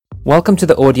Welcome to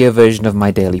the audio version of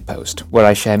my daily post, where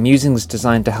I share musings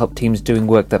designed to help teams doing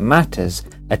work that matters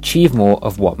achieve more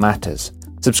of what matters.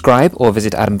 Subscribe or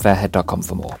visit adamfairhead.com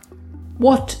for more.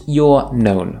 What you're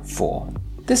known for.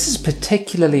 This is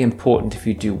particularly important if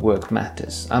you do work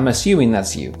matters. I'm assuming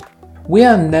that's you. We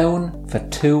are known for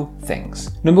two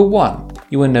things. Number one,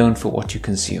 you are known for what you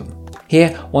consume.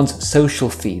 Here, one's social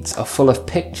feeds are full of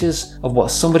pictures of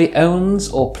what somebody owns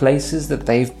or places that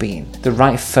they've been. The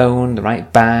right phone, the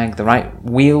right bag, the right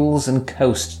wheels and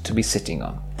coast to be sitting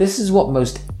on. This is what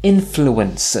most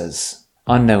influencers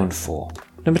are known for.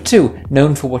 Number two,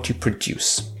 known for what you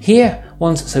produce. Here,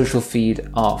 one's social feed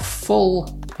are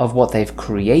full of what they've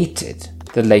created.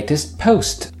 The latest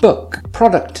post, book,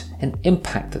 product, and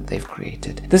impact that they've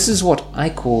created. This is what I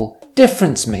call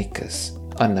difference makers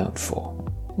are known for.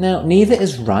 Now, neither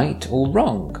is right or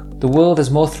wrong. The world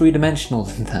is more three-dimensional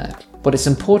than that. But it's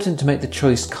important to make the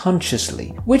choice consciously.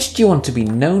 Which do you want to be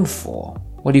known for?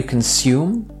 What you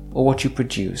consume or what you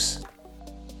produce?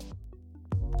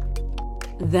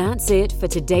 That's it for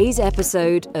today's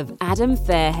episode of Adam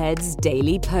Fairhead's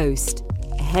Daily Post.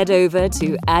 Head over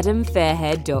to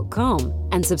adamfairhead.com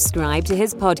and subscribe to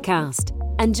his podcast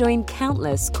and join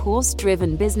countless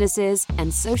course-driven businesses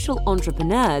and social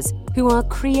entrepreneurs who are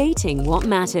creating what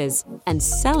matters and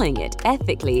selling it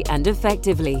ethically and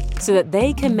effectively so that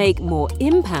they can make more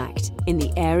impact in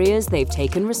the areas they've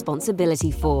taken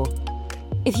responsibility for.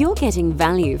 If you're getting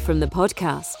value from the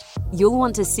podcast, you'll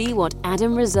want to see what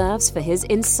Adam reserves for his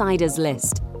insiders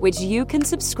list, which you can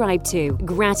subscribe to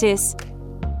gratis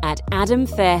at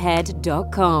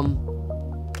adamfairhead.com.